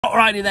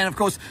Alrighty then, of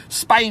course,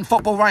 Spain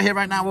football right here,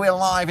 right now. We're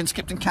live in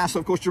Skipton Castle.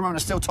 Of course, Girona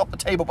still top the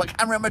table, but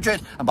can Real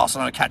Madrid and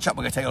Barcelona catch up?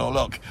 We're going to take a little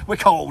look. We're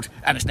cold,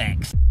 and it's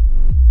next.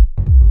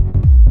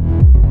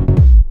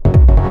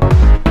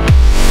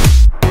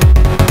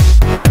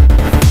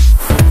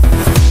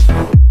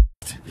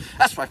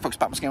 That's right, folks,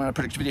 back once again on a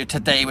prediction video.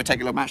 Today we're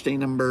taking a look at matchday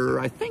number,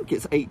 I think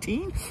it's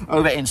 18,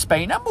 over in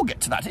Spain, and we'll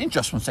get to that in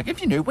just one second. If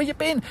you're new, where you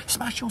been,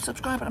 smash your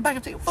subscribe button back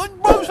and take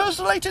Roses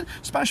related,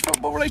 Spanish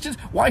football related,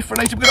 wife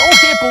related. We're all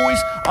here, boys,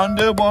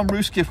 under one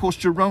roof. Of course,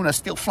 Girona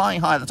still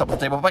flying high at the top of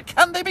the table, but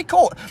can they be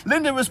caught?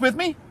 Linda was with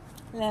me.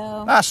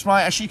 Hello. That's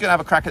right, and she can have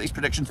a crack at these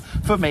predictions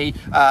for me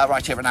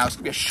right here and now. It's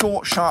going to be a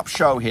short, sharp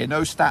show here.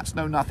 No stats,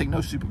 no nothing,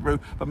 no Super Brew,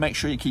 but make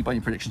sure you keep on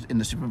your predictions in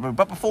the Super Brew.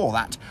 But before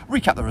that,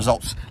 recap the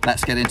results.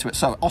 Let's get into it.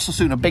 So,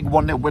 Osasuna, big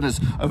 1-0 winners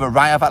over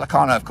Rayo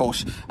Vallecano, of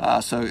course.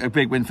 So, a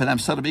big win for them.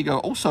 Celta Vigo,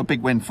 also a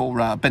big win for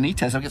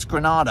Benitez against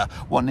Granada.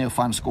 1-0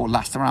 final score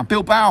last round.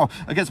 Bilbao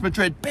against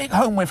Madrid. Big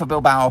home win for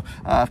Bilbao,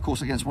 of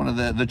course, against one of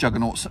the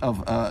juggernauts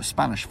of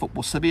Spanish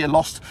football. Sevilla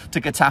lost to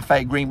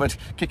Getafe. Greenwood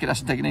kicking us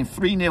and taking in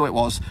 3-0 it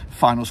was.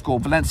 Final score.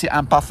 Valencia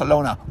and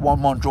Barcelona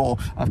 1-1 draw.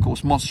 Of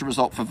course, monster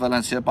result for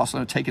Valencia.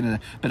 Barcelona taking a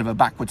bit of a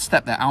backward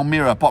step there.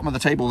 Almeria, bottom of the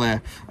table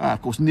there.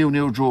 Of course,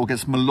 0-0 draw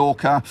against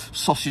Mallorca.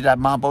 Sociedad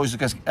Marboz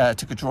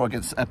took a draw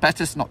against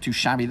Betis. Not too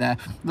shabby there.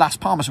 Las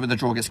Palmas with a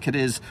draw against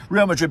Cadiz.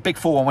 Real Madrid, big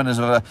 4-1 winners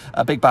of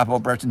a big bad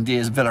Bob Brereton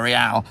Diaz,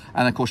 Villarreal.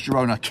 And of course,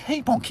 Girona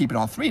keep on keeping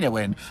on. 3-0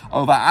 win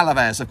over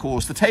Alaves. Of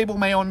course, the table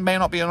may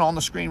not be on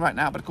the screen right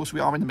now, but of course, we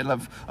are in the middle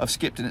of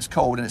Skipton. It's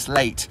cold and it's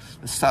late.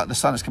 The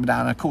sun is coming down.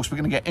 And of course, we're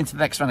going to get into the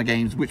next round of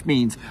games, which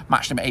means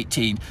match number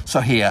 18. So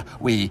here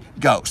we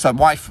go. So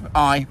wife,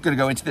 I'm going to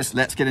go into this.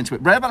 Let's get into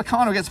it. Rayo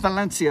Vallecano against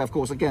Valencia. Of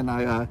course, again,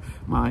 my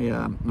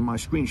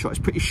screenshot is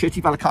pretty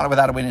shitty. Vallecano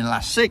without a win in the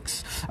last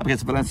 6 up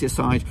against the Valencia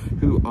side,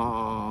 who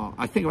are,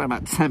 I think, around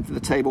about 10th of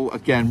the table.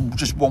 Again,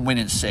 just 1 win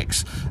in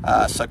 6.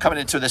 So coming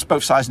into this,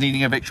 both sides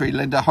needing a victory.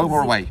 Linda, home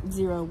or away?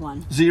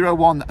 0-1.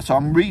 0-1. So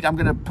I'm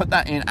going to put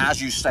that in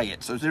as you say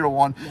it. So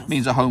 0-1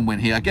 means a home win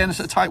here. Again, it's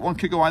a tight one.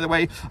 Could go either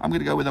way. I'm going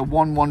to go with a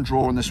 1-1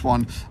 draw on this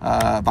one.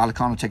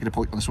 Vallecano taking a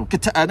point on this one.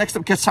 Next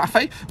up,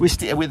 Getafe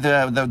with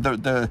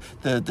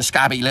the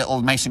scabby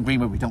little Mason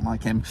Greenwood. We don't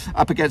like him.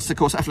 Up against, of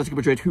course, Atletico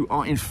Madrid, who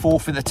are in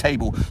 4th in the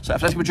table. So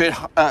Atletico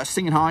Madrid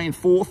singing high in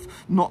 4th.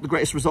 Not the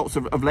greatest results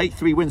of late.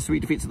 3 wins, 3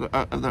 defeats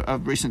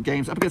of recent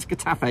games. Up against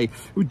Getafe,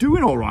 who are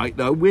doing all right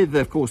though, with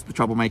of course the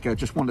troublemaker.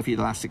 Just 1 defeat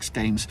the last 6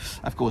 games,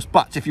 of course.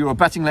 But if you're a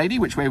betting lady,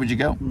 which way would you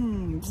go?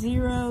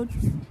 0.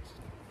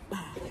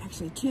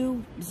 Actually,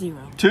 2-0.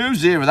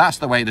 2-0, that's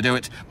the way to do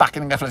it. Back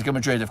in Atletico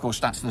Madrid, of course,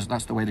 that's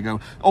the way to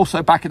go.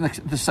 Also, back in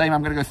the same,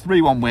 I'm going to go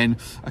 3-1 win.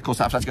 Of course,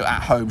 Atletico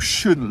at home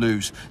shouldn't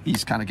lose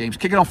these kind of games.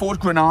 Kicking on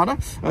forward, Granada,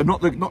 not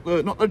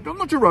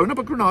Girona,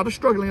 but Granada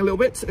struggling a little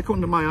bit.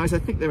 According to my eyes, I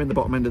think they're in the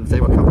bottom end of the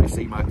table. I can't really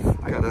see.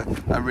 I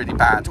got a really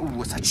bad.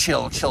 Oh, it's a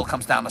chill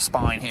comes down the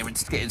spine here in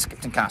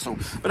Skipton Castle.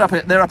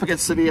 But they're up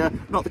against Sevilla.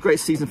 Not the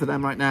greatest season for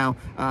them right now.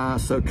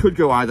 So could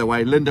go either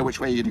way. Linda,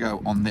 which way are you going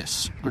to go on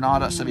this?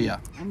 Granada,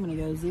 Sevilla. I'm going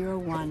to go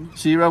 0-1.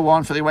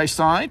 0-1 for the away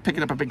side,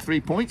 picking up a big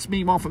 3 points.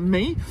 Meanwhile, for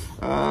me,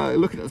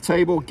 looking at the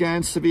table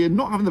again, Sevilla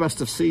not having the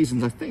best of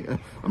seasons, I think.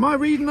 Am I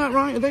reading that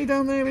right? Are they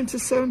down there into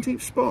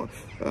 17th spot?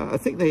 I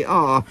think they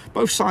are.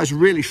 Both sides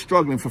really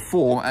struggling for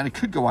form, and it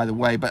could go either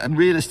way, but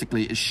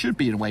realistically, it should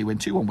be an away win,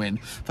 2-1 win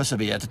for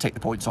Sevilla to take the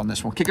points on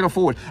this one. Kicking it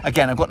forward.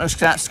 Again, I've got no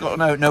stats, got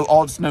no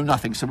odds, no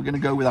nothing, so we're going to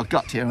go with our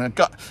gut here. And our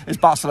gut is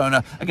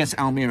Barcelona against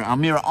Almeria.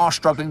 Almeria are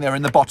struggling. They're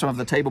in the bottom of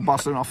the table.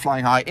 Barcelona are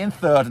flying high in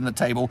 3rd in the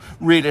table.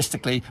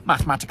 Realistically,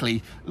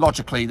 mathematically,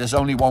 logically, there's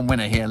only 1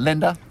 winner here.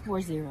 Linda?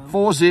 4-0.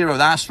 4-0,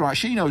 that's right.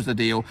 She knows the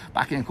deal.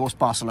 Back in, of course,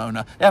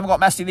 Barcelona. They haven't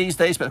got Messi these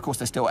days, but of course,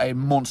 they're still a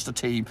monster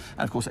team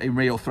and, of course, a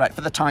real threat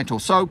for the title.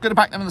 So, going to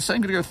back them in the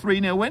same. Going to go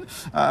 3-0 win.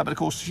 But, of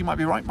course, she might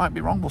be right, might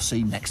be wrong. We'll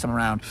see next time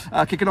around.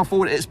 Kicking on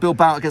forward, it's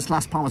Bilbao against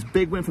Las Palmas.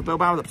 Big win for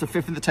Bilbao, up to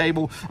 5th in the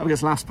table. Up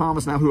against Las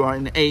Palmas now, who are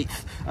in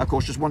 8th. Of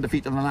course, just 1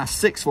 defeat in the last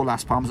 6 for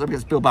Las Palmas. Up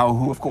against Bilbao,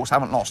 who, of course,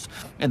 haven't lost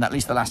in at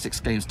least the last 6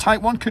 games.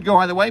 Tight one. Could go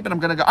either way, but I'm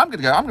going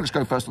to just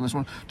go first on this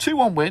one.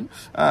 2-1 win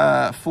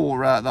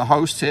for the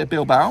host here,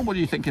 Bilbao. What are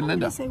you thinking,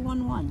 Linda? I'm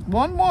going to say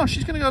 1-1. 1-1.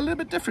 She's going to go a little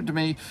bit different to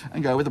me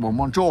and go with a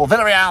 1-1 draw.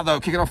 Villarreal, though,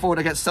 kicking off forward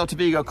against Celta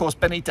Vigo. Of course,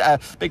 big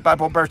bad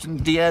Bob Brereton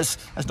Diaz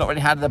has not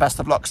really had the best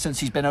of luck since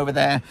he's been over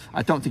there.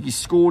 I don't think he's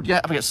scored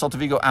yet. Up against Celta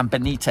Vigo and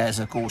Benitez,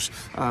 of course.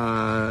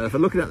 If we're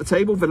looking at the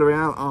table,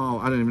 Villarreal,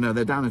 I don't even know.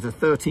 They're down into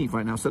 13th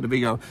right now. Celta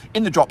Vigo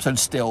in the drop zone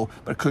still,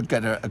 but could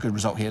get a good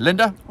result here.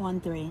 Linda?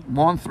 1-3.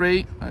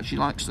 1-3. She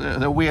likes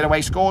the weird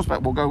away scores,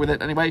 but we'll go with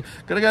it anyway.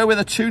 Going to go with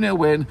a 2-0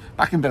 win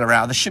back in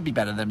Villarreal. They should be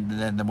better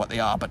than what they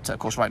are, but of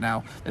course right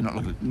now they're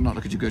not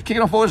looking too good.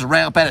 Kicking off forward is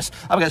Real Betis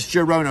up against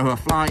Girona, who are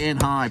flying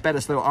high.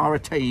 Betis, though, are a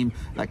team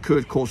that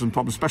could cause them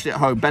problems, especially at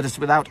home. Betis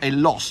without a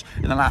loss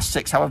in the last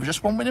 6. However,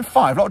 just 1 win in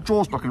 5. A lot of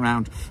draws looking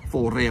around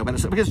for Real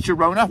Betis. Because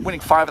Girona winning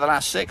 5 of the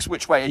last 6.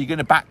 Which way? Are you going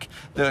to back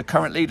the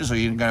current leaders, or are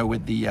you going to go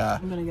with the...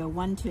 I'm going to go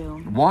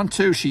 1-2.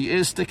 1-2. She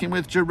is sticking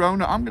with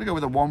Girona. I'm going to go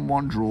with a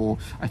 1-1 draw.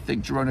 I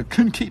think Girona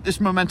can keep this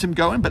momentum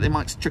going, but they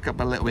might trick up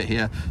a little bit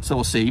here. So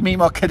we'll see.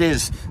 Meanwhile,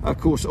 Cadiz, of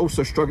course,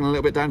 also struggling a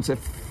little bit down to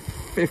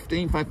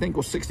 15th, I think,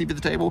 or 16th at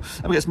the table.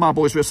 And against my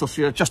boys, Real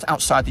Sociedad, just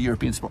outside the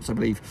European spots, I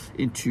believe,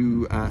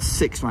 into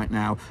 6th right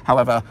now.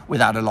 However,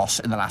 without a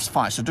loss in the last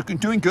 5. So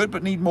doing good,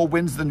 but need more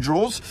wins than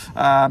draws.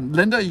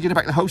 Linda, are you going to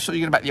back the host, or are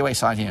you going to back the away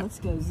side here? Let's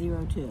go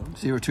 0-2.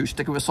 0-2,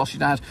 sticking with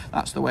Sociedad.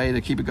 That's the way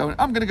to keep it going.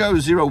 I'm going to go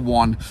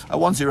 0-1. A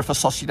 1-0 for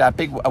Sociedad.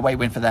 Big away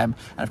win for them.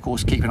 And, of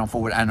course, keeping on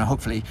forward and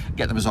hopefully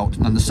get the result.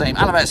 And the same.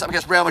 Alaves up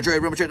against Real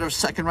Madrid. Real Madrid are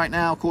 2nd right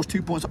now. Of course,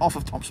 2 points off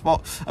of top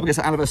spot. Up against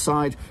the Alaves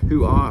side,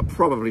 who are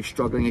probably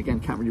struggling. Again,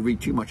 can't really read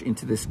too much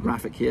into this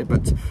graphic here,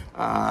 but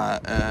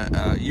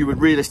you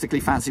would realistically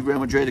fancy Real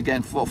Madrid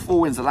again for 4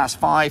 wins the last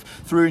 5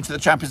 through into the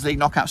Champions League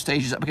knockout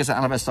stages up against the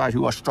Alaves side,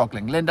 who are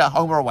struggling. Linda,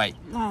 home or away?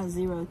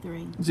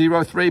 0-3.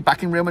 0-3,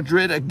 backing Real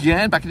Madrid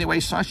again, back in the away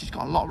side. She's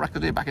got a lot of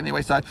record here, back in the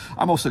away side.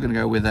 I'm also going to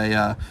go with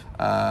a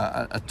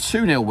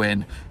 2-0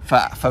 win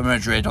for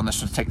Madrid on this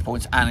one to take the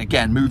points, and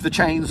again move the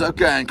chains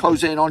again,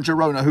 close in on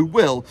Girona, who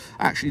will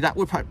actually, that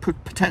would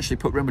potentially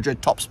put Real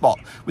Madrid top spot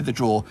with the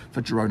draw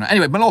for Girona.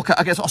 Anyway, Mallorca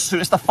against Osasuna,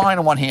 it's the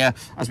final one here,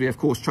 as we of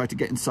course try to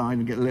get inside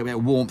and get a little bit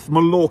of warmth.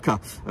 Mallorca,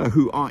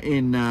 who are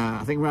in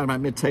I think around about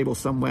mid-table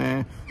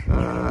somewhere,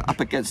 up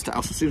against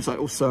Osasuna side,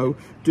 also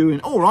doing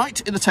all right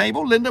in the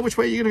table. Linda, which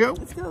way are you going to go?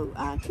 Let's go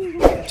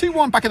 2-1.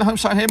 2-1 back in the home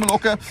side here,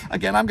 Mallorca.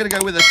 Again, I'm going to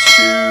go with a 2.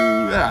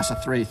 That's a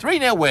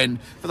 3-0 win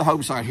for the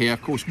home side here,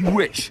 of course,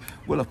 which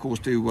will, of course,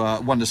 do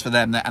wonders for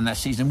them and their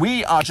season.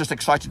 We are just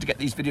excited to get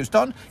these videos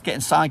done, get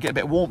inside, get a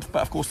bit of warmth,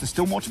 but of course, there's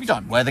still more to be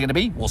done. Where they're going to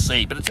be, we'll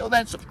see. But until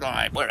then,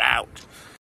 subscribe. We're out.